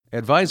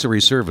Advisory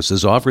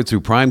services offered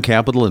through Prime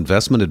Capital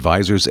Investment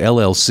Advisors,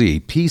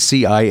 LLC,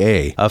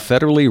 PCIA, a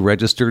federally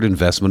registered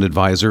investment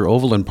advisor,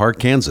 Overland Park,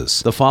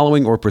 Kansas. The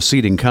following or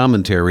preceding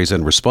commentaries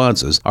and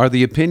responses are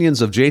the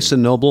opinions of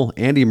Jason Noble,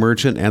 Andy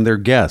Merchant, and their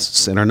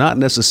guests, and are not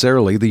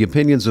necessarily the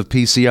opinions of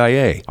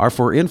PCIA, are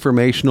for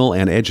informational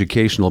and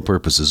educational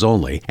purposes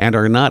only, and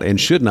are not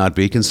and should not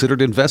be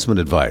considered investment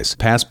advice.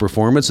 Past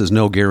performance is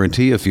no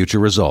guarantee of future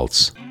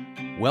results.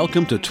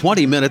 Welcome to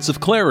 20 Minutes of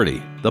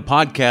Clarity, the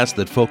podcast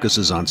that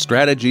focuses on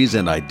strategies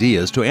and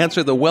ideas to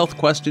answer the wealth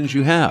questions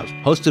you have.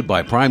 Hosted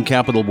by Prime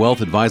Capital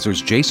Wealth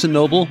Advisors Jason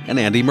Noble and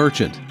Andy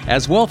Merchant.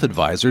 As wealth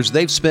advisors,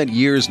 they've spent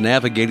years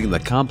navigating the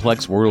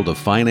complex world of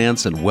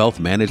finance and wealth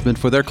management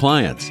for their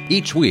clients.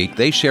 Each week,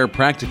 they share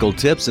practical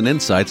tips and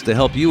insights to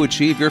help you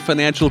achieve your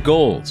financial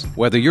goals.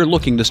 Whether you're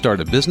looking to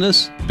start a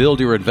business, build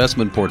your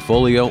investment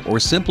portfolio, or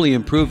simply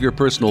improve your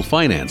personal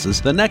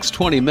finances, the next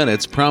 20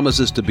 minutes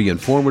promises to be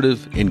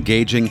informative,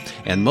 engaging,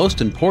 and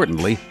most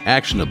importantly,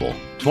 actionable.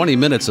 20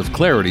 Minutes of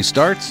Clarity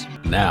starts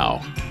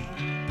now.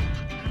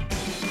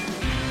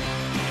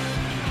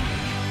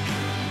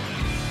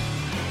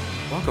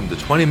 Welcome to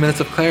 20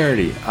 Minutes of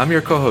Clarity. I'm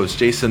your co-host,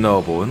 Jason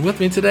Noble, and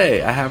with me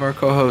today, I have our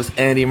co-host,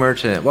 Andy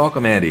Merchant.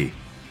 Welcome, Andy.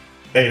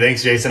 Hey,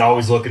 thanks, Jason.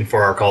 Always looking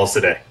for our calls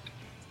today.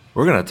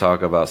 We're going to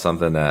talk about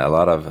something that a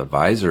lot of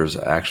advisors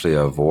actually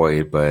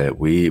avoid, but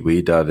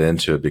we dove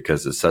into it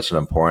because it's such an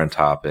important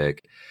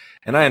topic.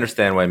 And I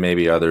understand why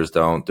maybe others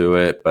don't do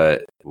it,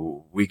 but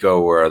we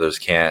go where others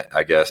can't,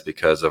 I guess,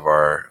 because of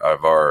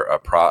our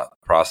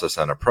process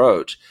and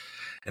approach.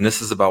 And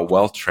this is about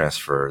wealth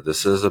transfer.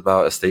 This is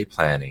about estate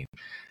planning.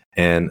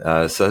 And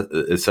so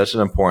it's such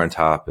an important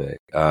topic,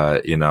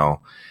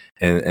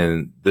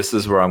 and this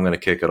is where I'm going to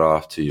kick it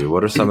off to you.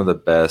 What are some of the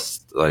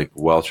best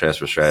wealth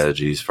transfer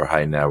strategies for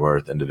high net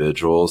worth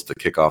individuals to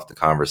kick off the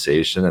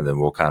conversation? And then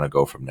we'll kind of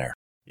go from there.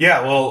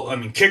 Yeah, well,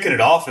 kicking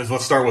it off is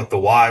let's start with the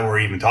why we're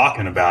even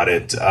talking about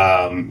it.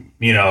 How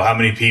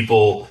many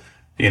people,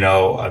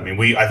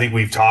 I think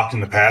we've talked in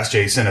the past,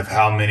 Jason, of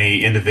how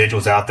many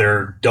individuals out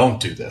there don't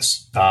do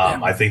this.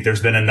 I think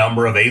there's been a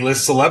number of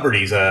A-list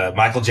celebrities,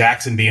 Michael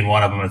Jackson being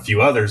one of them, and a few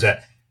others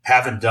that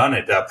haven't done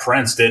it.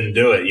 Prince didn't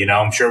do it.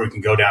 I'm sure we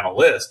can go down a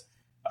list.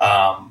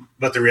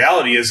 But the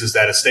reality is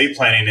that estate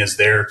planning is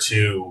there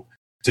to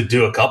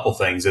do a couple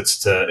things. It's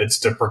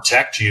to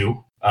protect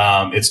you.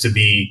 It's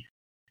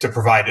to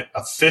provide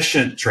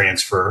efficient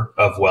transfer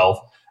of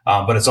wealth,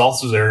 but it's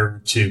also there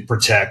to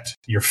protect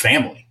your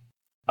family.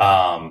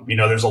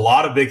 There's a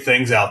lot of big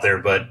things out there,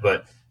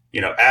 but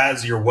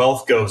as your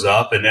wealth goes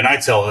up, and I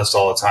tell this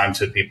all the time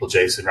to people,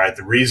 Jason, right?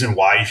 The reason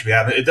why you should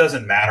have it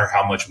doesn't matter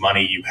how much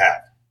money you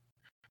have.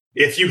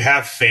 If you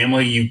have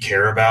family you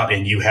care about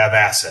and you have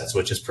assets,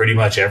 which is pretty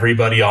much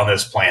everybody on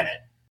this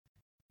planet,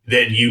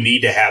 then you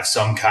need to have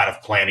some kind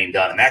of planning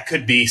done. And that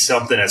could be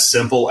something as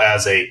simple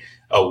as a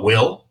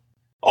will,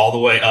 all the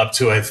way up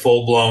to a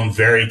full-blown,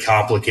 very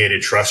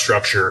complicated trust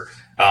structure.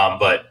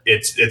 But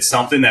it's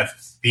something that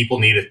people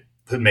need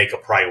to make a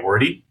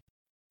priority.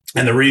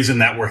 And the reason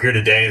that we're here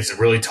today is to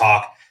really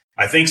talk,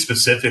 I think,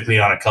 specifically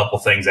on a couple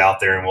things out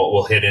there, and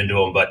we'll hit into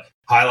them. But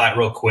highlight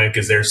real quick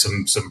is there's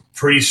some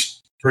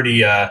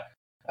pretty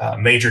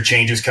major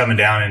changes coming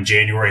down in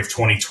January of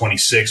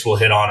 2026. We'll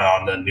hit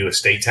on the new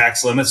estate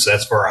tax limits. So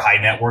that's for our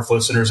high net worth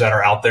listeners that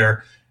are out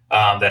there.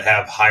 That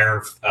have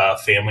higher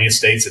family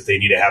estates that they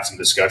need to have some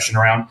discussion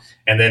around.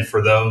 And then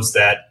for those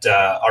that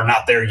are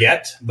not there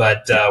yet,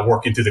 but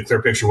working through the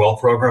Clear Picture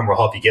Wealth program, we'll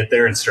help you get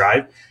there and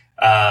strive,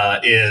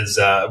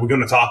 we're going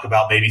to talk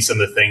about maybe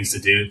some of the things to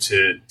do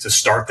to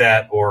start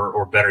that,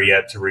 or better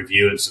yet, to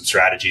review and some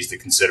strategies to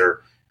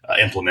consider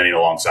implementing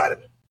alongside of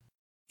it.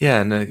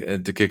 Yeah,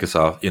 and to kick us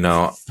off,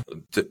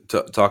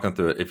 talking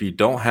through it, if you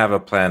don't have a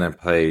plan in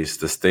place,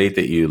 the state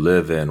that you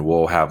live in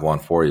will have one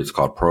for you. It's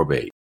called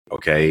probate.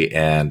 Okay.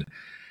 And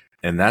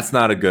that's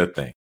not a good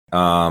thing.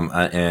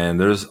 And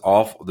there's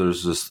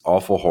just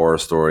awful horror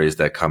stories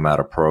that come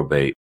out of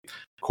probate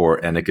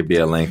court, and it could be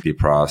a lengthy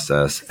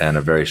process and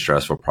a very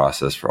stressful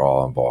process for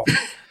all involved.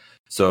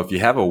 So if you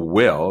have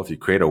if you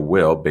create a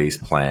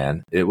will-based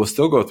plan, it will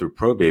still go through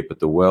probate, but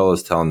the will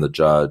is telling the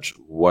judge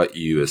what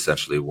you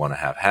essentially want to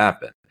have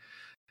happen.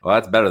 Well,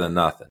 that's better than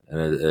nothing.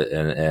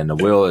 And a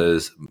will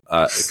is,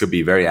 it could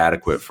be very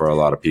adequate for a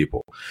lot of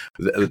people.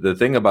 The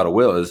thing about a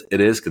will is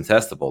it is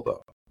contestable,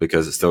 though,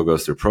 because it still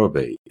goes through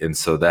probate. And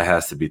so that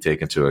has to be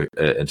taken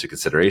into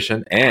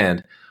consideration.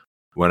 And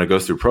when it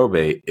goes through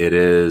probate, it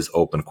is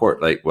open court.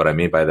 Like, what I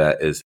mean by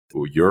that is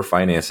your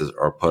finances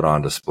are put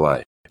on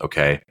display.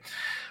 Okay.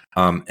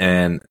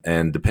 And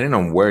depending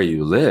on where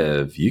you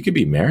live, you could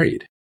be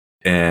married.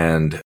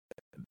 And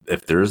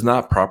if there's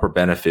not proper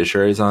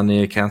beneficiaries on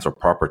the accounts or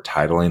proper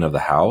titling of the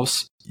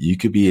house, you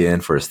could be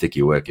in for a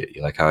sticky wicket.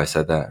 You like how I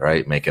said that,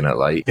 right? Making it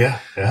light. Yeah.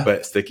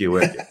 But sticky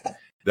wicket.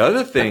 The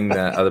other thing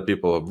that other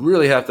people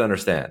really have to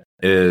understand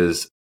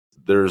is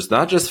there's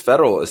not just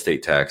federal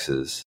estate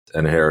taxes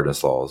and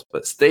inheritance laws,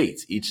 but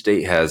states. Each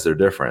state has their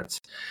difference.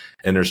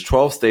 And there's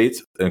 12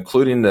 states,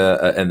 including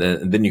and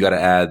then you got to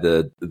add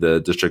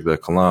the District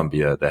of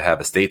Columbia that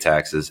have estate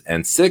taxes,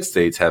 and 6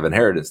 states have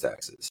inheritance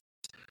taxes.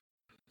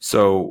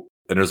 So,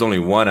 and there's only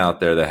one out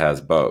there that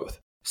has both.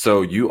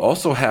 So you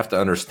also have to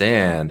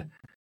understand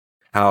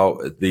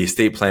how the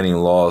estate planning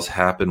laws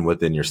happen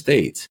within your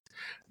states.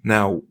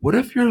 Now, what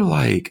if you're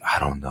like, I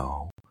don't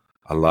know,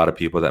 a lot of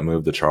people that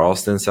move to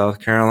Charleston, South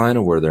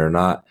Carolina, where they're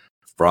not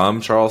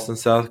from Charleston,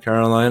 South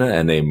Carolina,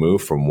 and they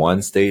move from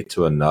one state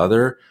to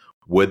another?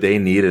 Would they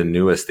need a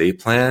new estate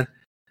plan?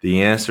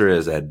 The answer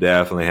is that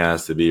definitely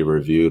has to be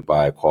reviewed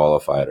by a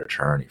qualified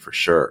attorney for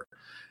sure.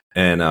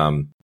 And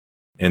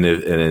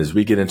as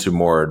we get into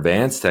more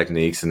advanced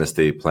techniques in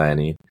estate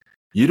planning,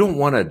 you don't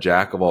want a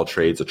jack of all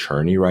trades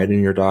attorney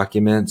writing your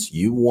documents.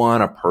 You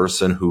want a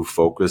person who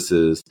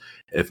focuses,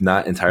 if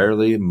not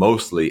entirely,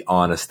 mostly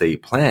on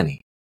estate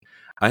planning.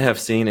 I have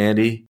seen,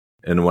 Andy,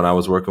 and when I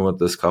was working with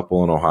this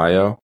couple in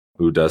Ohio,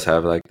 who does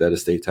have like that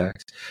estate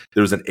tax,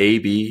 there was an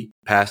AB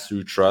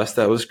pass-through trust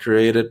that was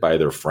created by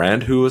their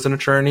friend who was an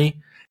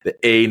attorney. The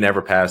A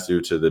never passed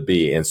through to the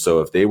B. And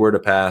so if they were to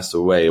pass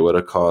away, it would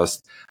have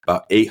cost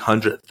about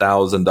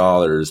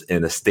 $800,000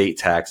 in estate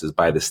taxes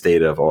by the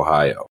state of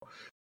Ohio.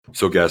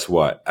 So guess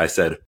what? I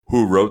said,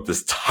 who wrote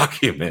this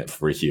document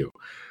for you?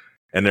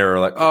 And they were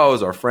like, oh, it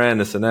was our friend,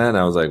 this and that. And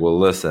I was like, well,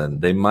 listen,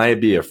 they might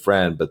be a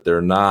friend, but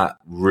they're not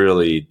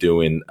really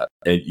doing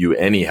you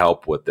any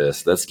help with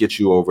this. Let's get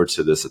you over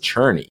to this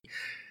attorney.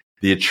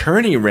 The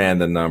attorney ran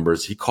the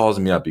numbers. He calls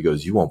me up. He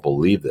goes, you won't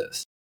believe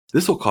this.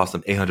 This will cost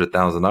them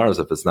 $800,000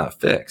 if it's not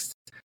fixed.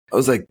 I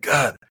was like,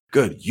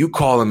 good. You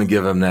call him and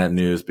give him that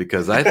news,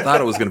 because I thought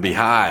it was going to be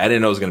high. I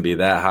didn't know it was going to be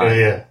that high.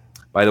 Yeah.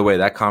 By the way,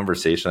 that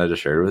conversation I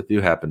just shared with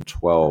you happened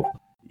 12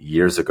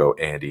 years ago,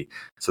 Andy.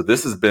 So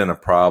this has been a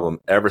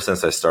problem ever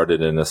since I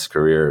started in this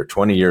career,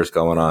 20 years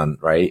going on,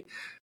 right?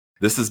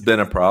 This has been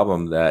a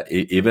problem that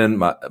even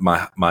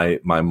my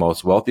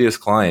most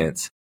wealthiest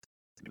clients,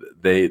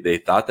 they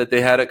thought that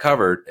they had it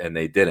covered and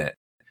they didn't.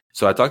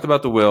 So I talked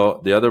about the will.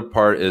 The other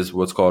part is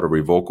what's called a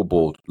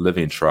revocable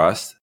living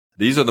trust.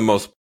 These are the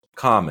most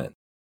common,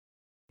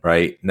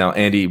 right? Now,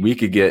 Andy, we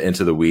could get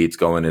into the weeds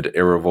going into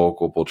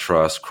irrevocable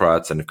trust,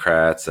 CRUTs and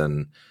CRATs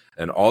and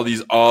all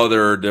these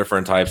other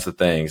different types of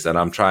things. And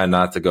I'm trying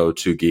not to go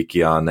too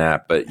geeky on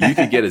that, but you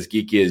can get as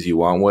geeky as you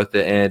want with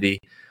it, Andy.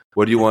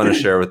 What do you want to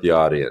share with the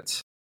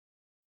audience?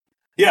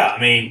 Yeah,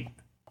 I mean,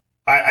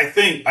 I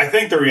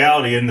think the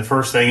reality, and the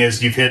first thing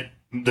is you've hit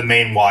the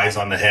main whys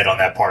on the head on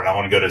that part. And I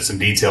want to go to some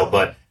detail,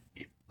 but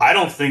I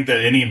don't think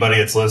that anybody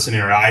that's listening,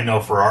 or I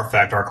know for our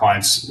fact, our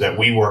clients that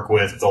we work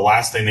with, the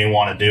last thing they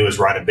want to do is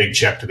write a big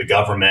check to the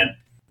government,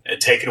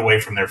 take it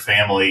away from their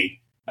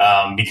family,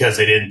 because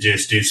they didn't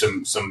just do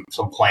some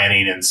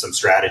planning and some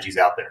strategies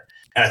out there.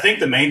 And I think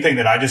the main thing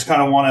that I just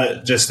kind of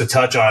want to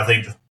touch on, I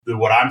think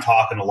what I'm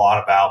talking a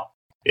lot about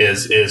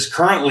is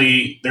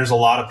currently there's a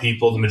lot of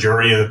people, the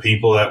majority of the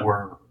people that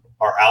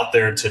are out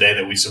there today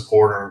that we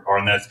support are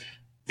in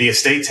the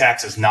estate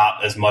tax is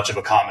not as much of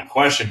a common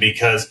question,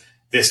 because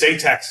the estate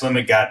tax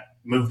limit got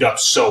moved up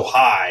so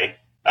high.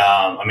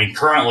 I mean,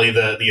 currently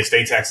the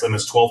estate tax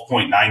limit is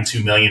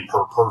 $12.92 million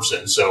per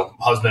person. So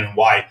husband and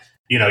wife,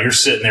 you're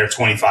sitting there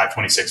 25,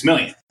 26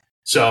 million.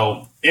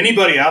 So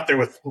anybody out there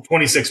with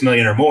 26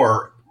 million or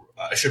more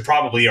should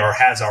probably, or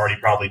has already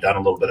probably done a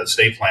little bit of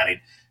estate planning.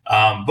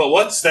 But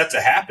what's set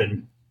to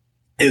happen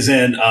is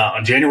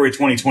on January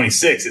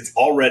 2026, it's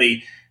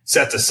already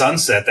set to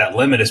sunset. That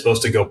limit is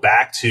supposed to go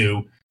back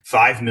to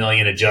 5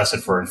 million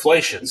adjusted for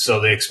inflation. So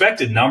the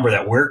expected number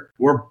that we're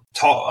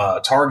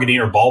targeting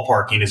or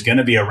ballparking is going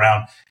to be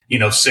around,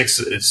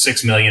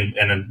 6 million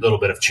and a little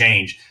bit of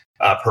change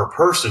per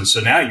person. So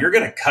now you're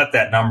going to cut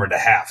that number to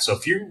half. So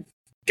if you've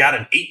got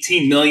an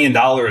 $18 million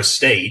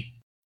estate,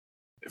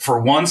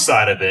 for one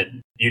side of it,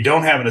 you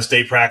don't have an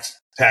estate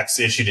tax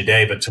issue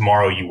today, but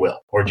tomorrow you will,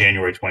 or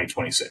January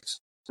 2026,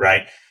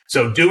 right?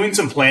 So doing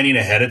some planning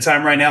ahead of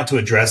time right now to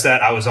address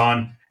that. I was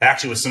on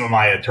actually with some of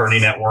my attorney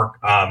network,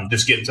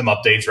 just getting some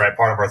updates, right?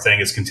 Part of our thing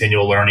is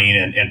continual learning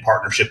and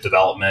partnership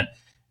development.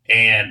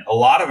 And a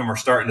lot of them are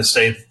starting to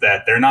say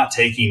that they're not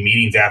taking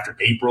meetings after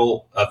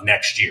April of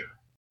next year.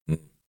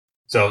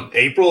 So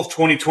April of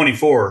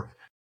 2024,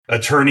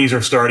 attorneys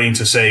are starting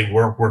to say,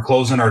 we're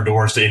closing our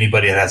doors to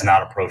anybody that has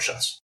not approached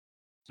us.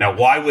 Now,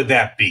 why would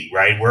that be,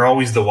 right? We're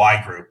always the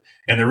why group.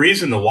 And the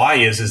reason the why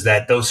is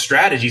that those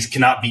strategies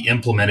cannot be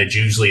implemented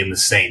usually in the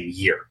same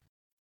year.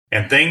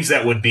 And things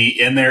that would be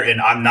in there, and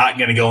I'm not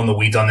going to go in the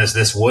weeds on this.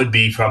 This would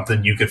be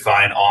something you could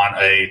find on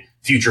a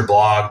future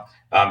blog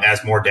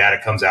as more data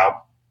comes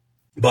out.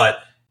 But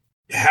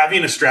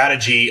having a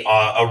strategy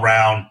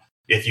around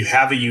if you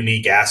have a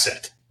unique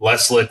asset,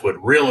 less liquid,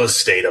 real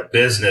estate, a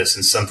business,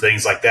 and some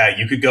things like that,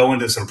 you could go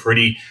into some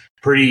pretty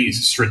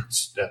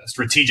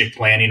strategic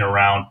planning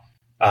around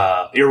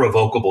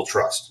irrevocable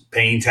trust,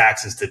 paying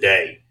taxes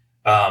today,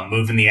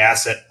 moving the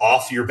asset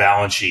off your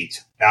balance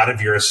sheet, out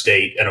of your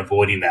estate, and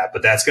avoiding that.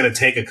 But that's going to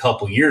take a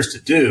couple years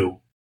to do.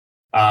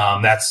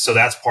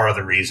 That's part of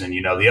the reason.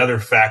 The other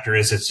factor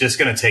is it's just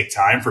going to take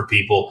time for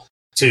people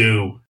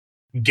to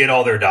get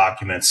all their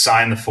documents,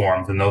 sign the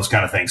forms, and those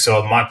kind of things.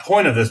 So my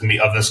point of this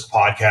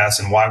podcast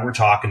and why we're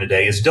talking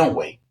today is don't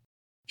wait.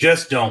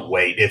 Just don't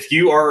wait. If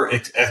you are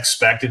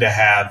expected to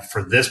have,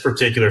 for this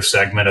particular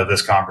segment of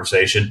this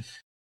conversation,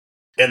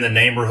 in the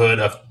neighborhood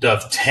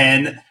of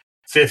 10,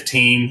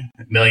 $15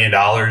 million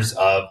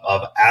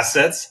of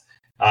assets,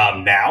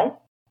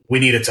 now we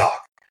need to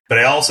talk. But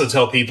I also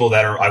tell people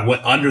that I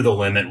went under the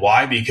limit.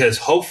 Why? Because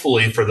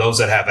hopefully for those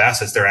that have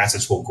assets, their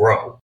assets will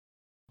grow.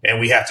 And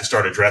we have to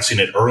start addressing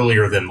it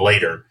earlier than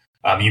later.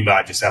 You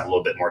might just have a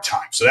little bit more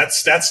time. So that's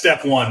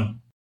step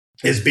one,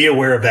 is be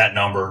aware of that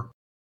number.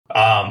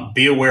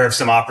 Be aware of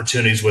some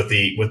opportunities with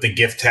the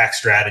gift tax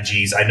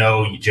strategies. I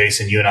know,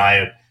 Jason, you and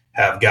I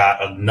have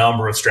got a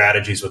number of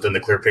strategies within the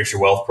Clear Picture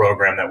Wealth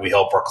program that we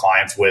help our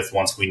clients with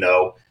once we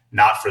know,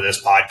 not for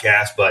this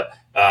podcast,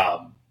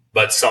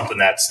 but something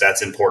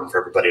that's important for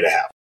everybody to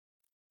have.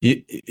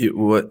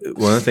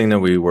 One thing that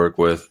we work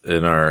with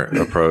in our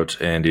approach,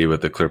 Andy,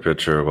 with the Clear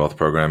Picture Wealth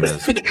program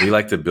is we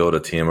like to build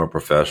a team of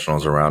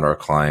professionals around our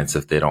clients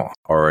if they don't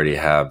already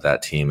have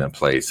that team in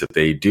place. If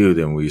they do,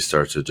 then we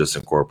start to just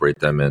incorporate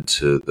them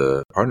into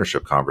the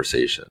partnership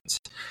conversations.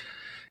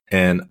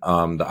 And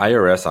the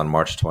IRS on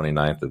March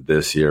 29th of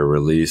this year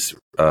released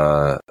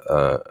a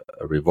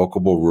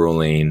revocable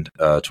ruling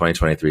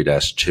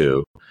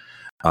 2023-2.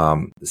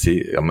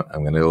 See, I'm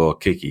going to get a little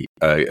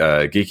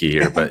geeky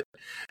here, but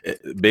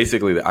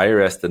basically the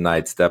IRS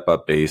denied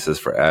step-up basis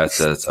for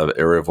assets of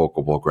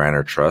irrevocable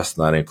grantor trust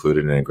not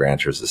included in a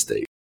grantor's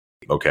estate.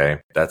 Okay,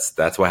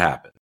 that's what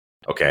happened.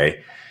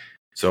 Okay,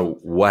 so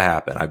what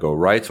happened? I go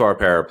right to our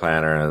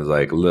paraplanner and I was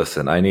like,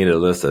 listen, I need a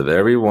list of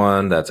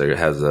everyone that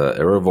has a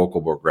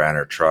irrevocable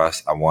grantor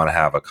trust. I want to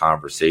have a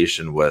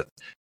conversation with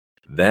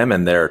them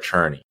and their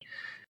attorney.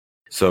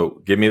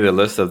 So give me the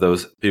list of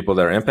those people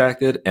that are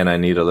impacted, and I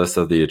need a list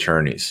of the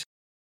attorneys.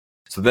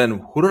 So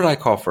then who did I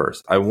call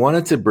first? I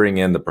wanted to bring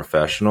in the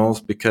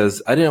professionals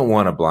because I didn't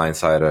want to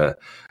blindside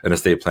an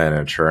estate planning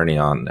attorney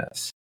on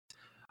this.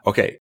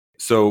 Okay,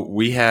 so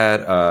we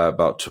had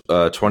about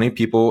 20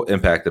 people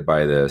impacted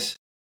by this.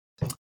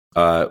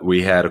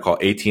 We had to call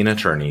 18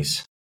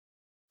 attorneys.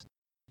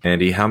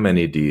 Andy, how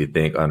many do you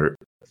think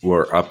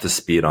were up to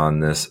speed on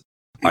this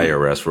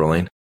IRS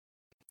ruling?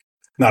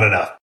 Not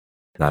enough.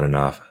 Not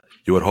enough.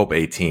 You would hope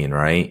 18,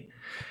 right?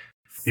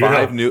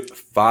 Five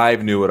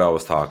knew what I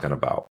was talking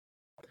about.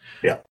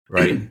 Yeah.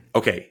 Right.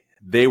 Okay.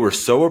 They were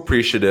so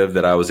appreciative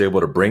that I was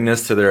able to bring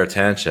this to their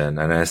attention.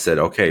 And I said,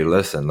 okay,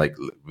 listen,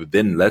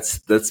 then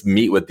let's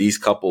meet with these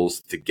couples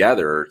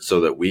together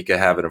so that we can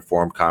have an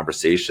informed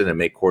conversation and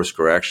make course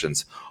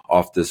corrections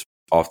off this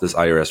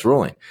IRS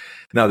ruling.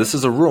 Now, this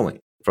is a ruling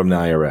from the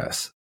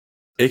IRS.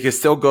 It can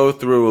still go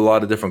through a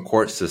lot of different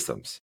court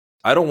systems.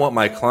 I don't want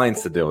my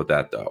clients to deal with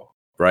that though.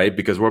 Right?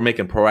 Because we're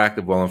making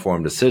proactive,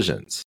 well-informed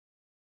decisions.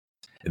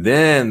 And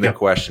then the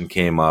question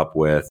came up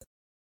with,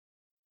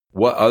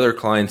 what other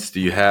clients do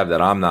you have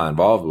that I'm not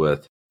involved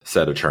with,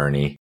 said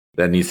attorney,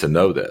 that needs to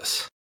know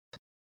this?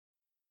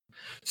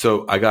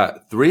 So I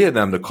got 3 of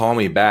them to call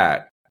me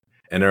back,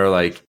 and they're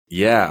like,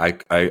 yeah,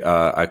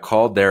 I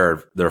called their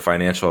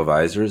financial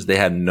advisors. They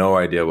had no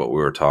idea what we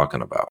were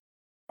talking about.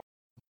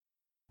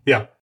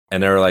 Yeah.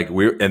 And they were like,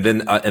 and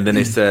then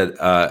they said,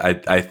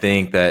 I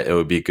think that it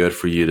would be good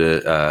for you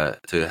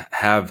to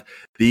have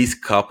these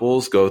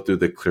couples go through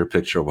the Clear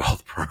Picture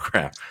Wealth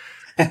program.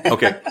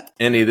 Okay,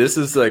 Andy, this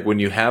is like when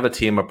you have a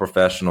team of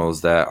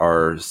professionals that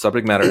are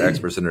subject matter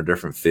experts in their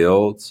different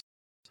fields.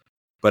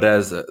 But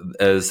as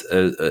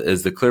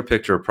the Clear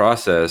Picture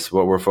process,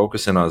 what we're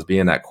focusing on is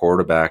being that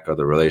quarterback of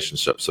the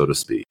relationship, so to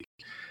speak.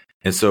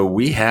 And so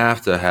we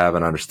have to have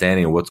an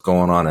understanding of what's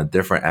going on in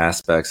different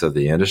aspects of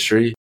the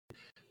industry,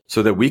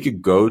 so that we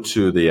could go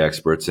to the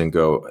experts and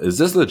go, is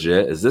this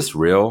legit? Is this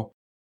real?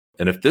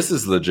 And if this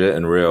is legit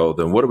and real,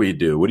 then what do we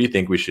do? What do you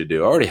think we should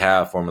do? I already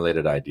have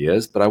formulated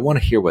ideas, but I want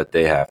to hear what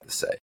they have to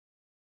say.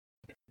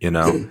 And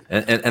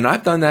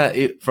I've done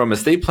that from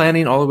estate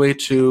planning all the way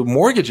to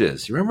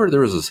mortgages. You remember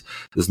there was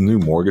this new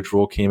mortgage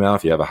rule came out.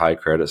 If you have a high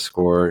credit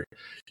score,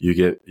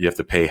 you have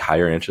to pay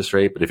higher interest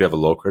rate. But if you have a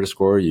low credit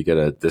score, you get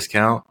a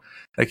discount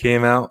that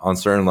came out on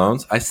certain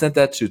loans. I sent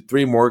that to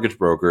 3 mortgage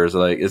brokers.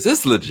 Like, is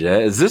this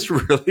legit? Is this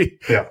really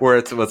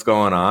what's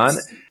going on?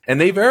 And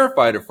they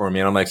verified it for me.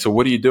 And I'm like, so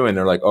what are you doing?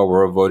 They're like, oh,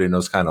 we're avoiding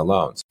those kind of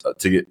loans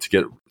to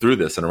get through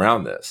this and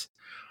around this.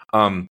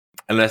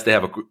 Unless they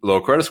have a low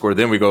credit score,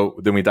 then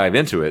we dive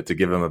into it to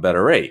give them a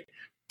better rate.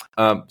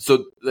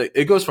 So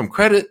it goes from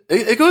credit,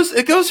 it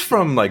goes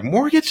from like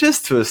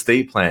mortgages to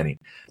estate planning.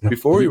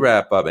 Before we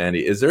wrap up,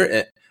 Andy, is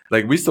there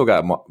we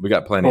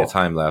got plenty of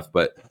time left,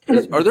 but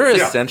are there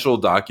essential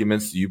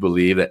documents you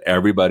believe that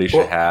everybody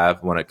should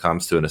have when it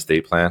comes to an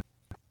estate plan?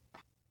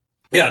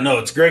 Yeah, no,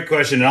 it's a great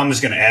question. And I'm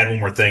just going to add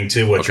one more thing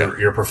to what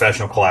your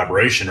professional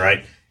collaboration,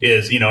 right,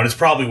 is, and it's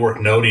probably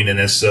worth noting in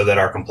this so that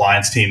our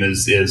compliance team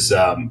is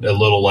a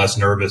little less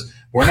nervous.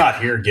 We're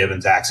not here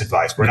giving tax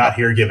advice. We're not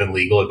here giving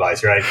legal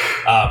advice, right?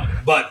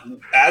 But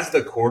as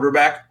the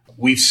quarterback,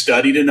 we've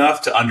studied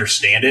enough to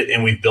understand it,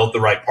 and we've built the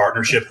right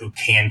partnership who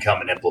can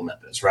come and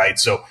implement this, right?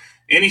 So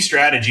any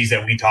strategies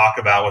that we talk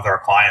about with our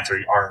clients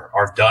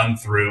are done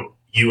through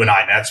you and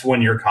I. And that's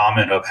when your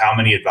comment of how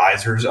many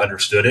advisors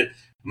understood it.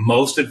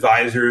 Most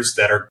advisors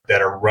that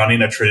are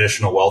running a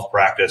traditional wealth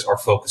practice are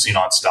focusing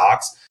on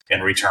stocks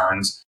and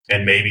returns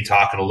and maybe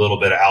talking a little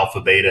bit of alpha,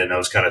 beta, and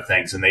those kind of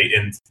things.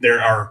 And there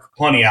are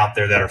plenty out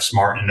there that are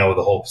smart and know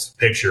the whole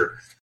picture.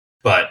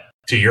 But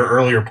to your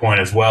earlier point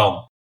as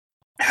well,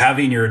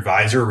 having your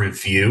advisor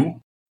review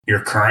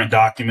your current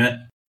document,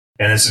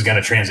 and this is going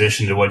to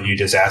transition to what you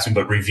just asked me,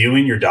 but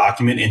reviewing your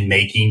document and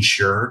making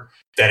sure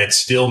that it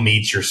still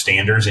meets your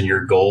standards and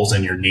your goals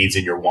and your needs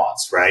and your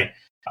wants, right?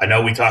 I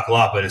know we talk a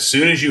lot, but as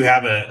soon as you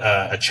have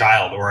a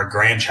child or a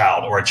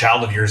grandchild or a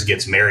child of yours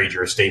gets married,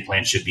 your estate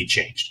plan should be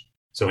changed.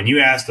 So when you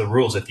ask the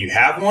rules, if you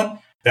have one,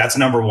 that's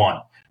number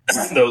one.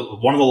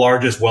 One of the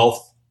largest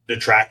wealth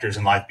detractors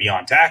in life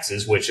beyond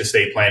taxes, which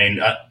estate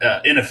planning,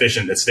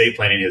 inefficient estate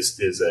planning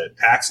is a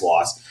tax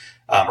loss,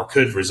 or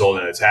could result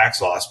in a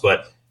tax loss.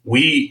 But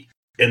we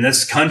in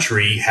this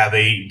country have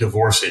a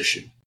divorce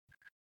issue.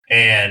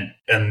 And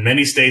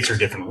many states are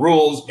different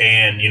rules.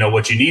 And,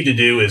 what you need to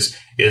do is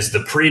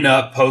the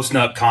prenup,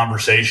 postnup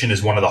conversation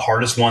is one of the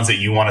hardest ones that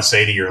you want to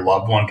say to your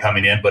loved one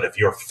coming in. But if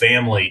your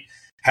family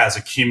has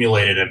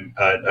accumulated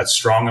a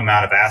strong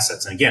amount of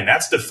assets, and again,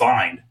 that's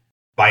defined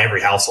by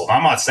every household.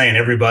 I'm not saying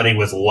everybody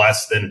with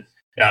less than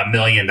 $1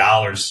 million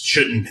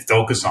shouldn't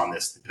focus on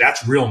this.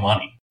 That's real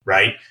money,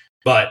 right?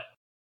 But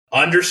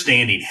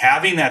understanding,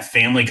 having that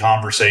family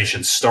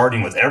conversation,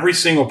 starting with every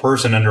single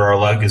person under our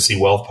legacy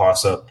wealth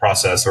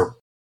process or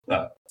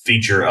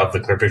feature of the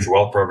Clear Picture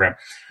Wealth Program,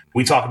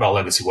 we talk about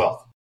legacy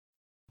wealth.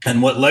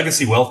 And what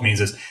legacy wealth means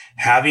is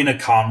having a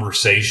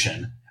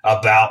conversation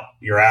about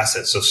your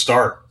assets. So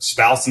start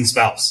spouse and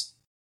spouse.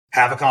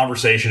 Have a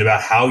conversation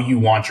about how you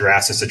want your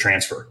assets to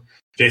transfer.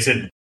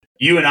 Jason,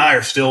 you and I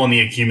are still in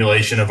the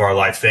accumulation of our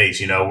life phase,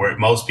 where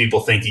most people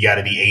think you got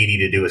to be 80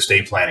 to do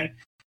estate planning.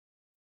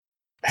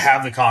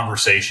 Have the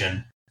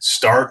conversation,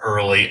 start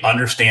early,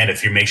 understand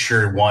if you make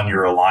sure, one,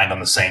 you're aligned on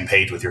the same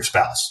page with your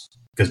spouse.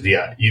 Because,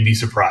 you'd be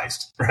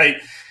surprised, right?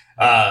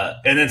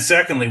 And then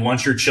secondly,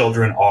 once your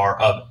children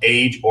are of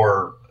age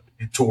or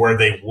to where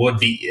they would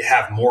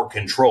have more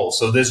control.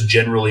 So this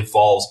generally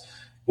falls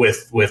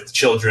with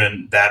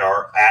children that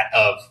are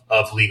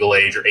of legal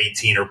age or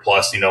 18 or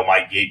plus,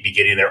 might be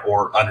getting there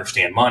or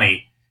understand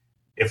money.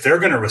 If they're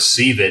going to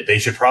receive it, they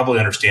should probably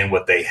understand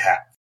what they have.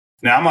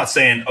 Now, I'm not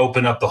saying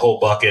open up the whole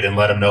bucket and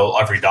let them know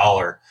every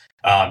dollar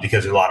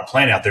because there's a lot of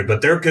planning out there,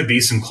 but there could be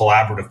some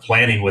collaborative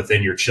planning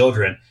within your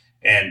children.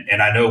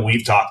 And I know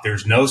we've talked,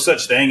 there's no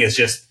such thing as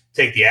just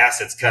take the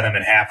assets, cut them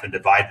in half and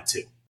divide the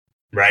two,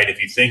 right?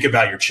 If you think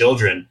about your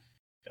children,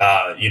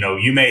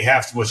 you may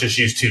have to, let's just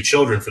use 2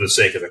 children for the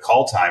sake of the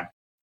call time.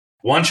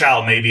 One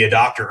child may be a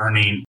doctor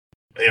earning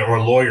or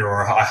a lawyer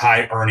or a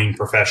high earning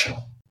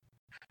professional.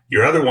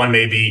 Your other one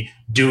may be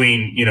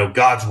doing,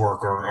 God's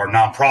work or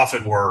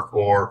nonprofit work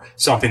or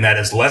something that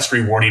is less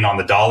rewarding on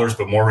the dollars,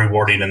 but more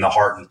rewarding in the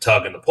heart and the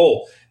tug and the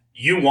pull.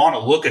 You want to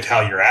look at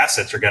how your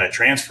assets are going to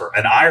transfer.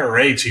 An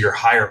IRA to your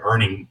higher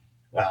earning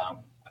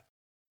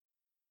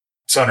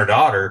son or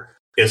daughter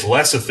is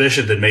less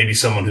efficient than maybe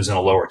someone who's in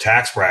a lower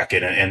tax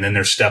bracket. And then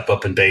there's step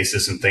up in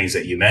basis and things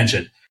that you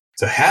mentioned.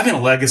 So having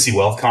a legacy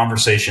wealth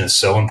conversation is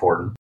so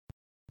important.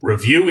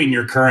 Reviewing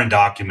your current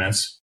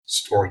documents,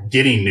 or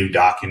getting new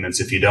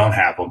documents if you don't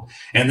have them.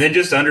 And then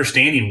just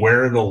understanding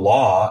where the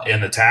law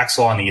and the tax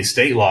law and the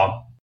estate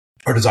law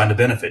are designed to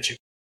benefit you.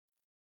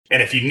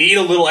 And if you need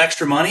a little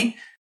extra money,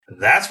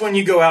 that's when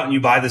you go out and you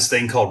buy this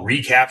thing called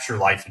recapture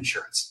life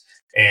insurance.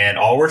 And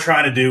all we're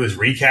trying to do is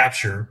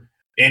recapture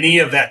any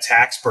of that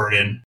tax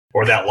burden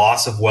or that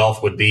loss of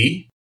wealth would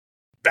be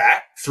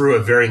back through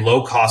a very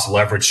low cost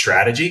leverage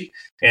strategy.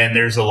 And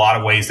there's a lot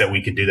of ways that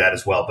we can do that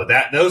as well.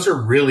 But those are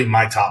really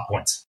my top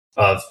points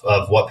of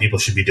what people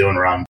should be doing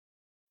around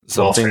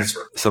wealth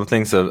transfer. Some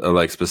things of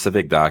like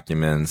specific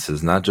documents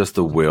is not just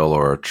a will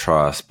or a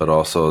trust, but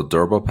also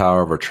durable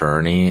power of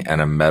attorney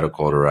and a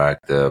medical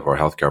directive or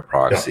healthcare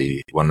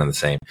proxy, one and the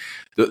same.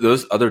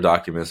 Those other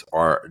documents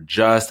are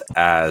just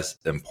as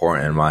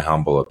important, in my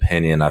humble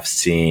opinion. I've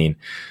seen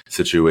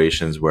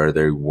situations where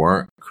they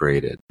weren't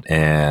created,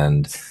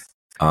 and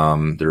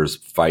there's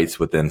fights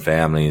within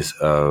families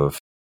of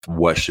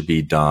what should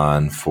be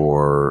done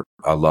for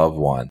a loved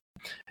one.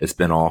 It's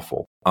been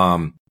awful.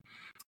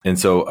 And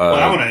so,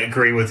 I want to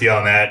agree with you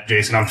on that,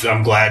 Jason.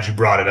 I'm glad you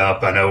brought it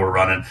up. I know we're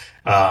running.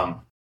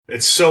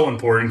 It's so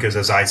important because,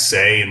 as I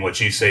say and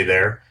what you say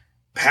there,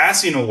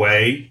 passing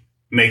away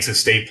makes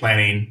estate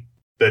planning,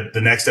 the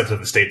next steps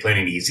of estate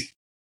planning, easy.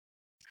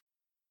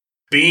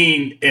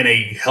 Being in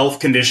a health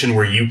condition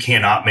where you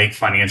cannot make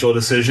financial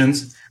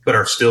decisions but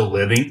are still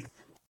living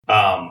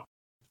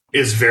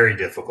is very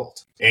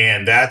difficult.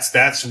 And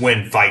that's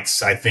when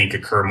fights, I think,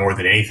 occur more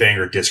than anything,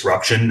 or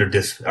disruption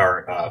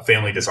or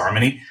family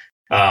disharmony.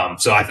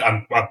 So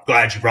I'm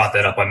glad you brought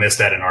that up. I missed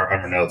that in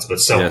our notes, but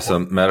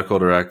some medical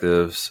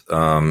directives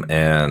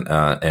and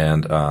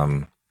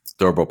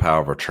durable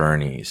power of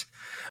attorneys.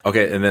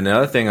 Okay, and then the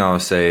other thing I'll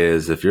say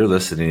is if you're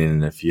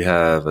listening, if you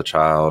have a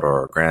child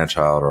or a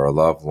grandchild or a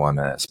loved one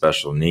that has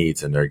special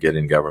needs and they're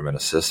getting government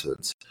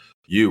assistance,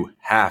 you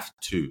have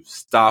to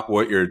stop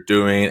what you're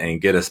doing and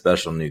get a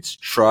special needs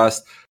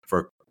trust.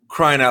 For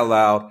crying out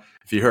loud,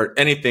 if you heard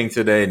anything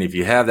today and if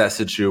you have that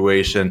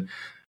situation,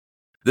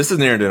 this is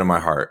near and dear to my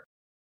heart.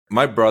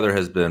 My brother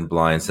has been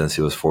blind since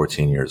he was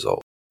 14 years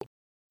old.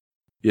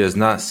 He has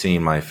not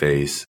seen my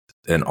face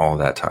in all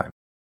that time.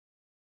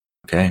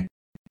 Okay?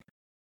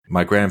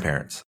 My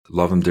grandparents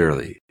love him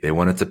dearly. They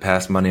wanted to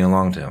pass money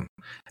along to him.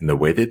 And the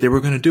way that they were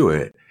going to do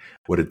it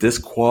would have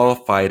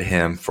disqualified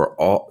him for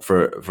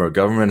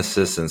government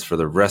assistance for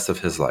the rest of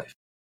his life.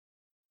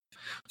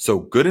 So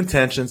good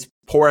intentions,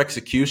 poor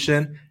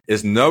execution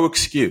is no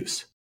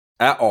excuse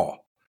at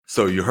all.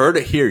 So you heard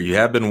it here. You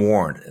have been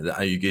warned.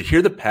 You can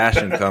hear the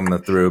passion coming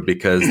through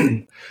because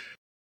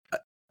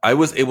I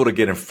was able to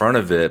get in front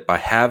of it by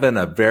having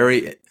a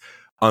very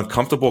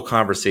uncomfortable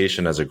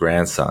conversation as a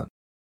grandson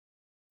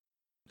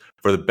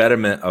for the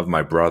betterment of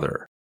my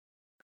brother,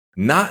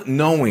 not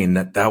knowing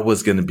that that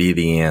was going to be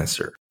the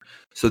answer.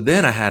 So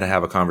then I had to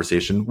have a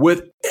conversation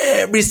with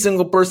every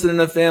single person in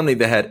the family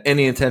that had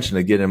any intention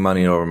of getting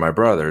money over my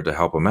brother to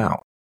help him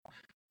out.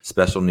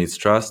 Special Needs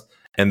Trust.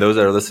 And those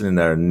that are listening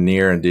that are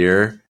near and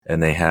dear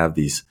and they have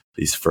these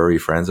furry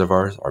friends of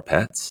ours, our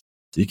pets,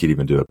 you could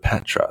even do a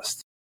pet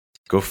trust.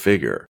 Go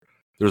figure.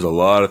 There's a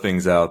lot of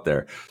things out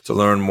there. To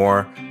learn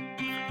more,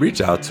 reach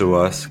out to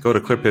us. Go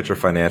to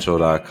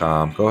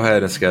clearpicturefinancial.com. Go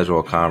ahead and schedule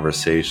a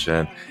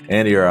conversation.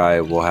 Andy or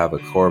I will have a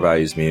core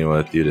values meeting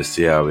with you to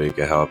see how we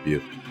can help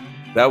you.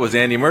 That was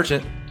Andy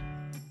Merchant.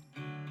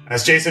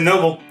 That's Jason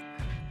Noble.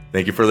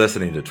 Thank you for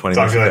listening to 20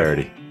 Minutes of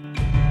Clarity.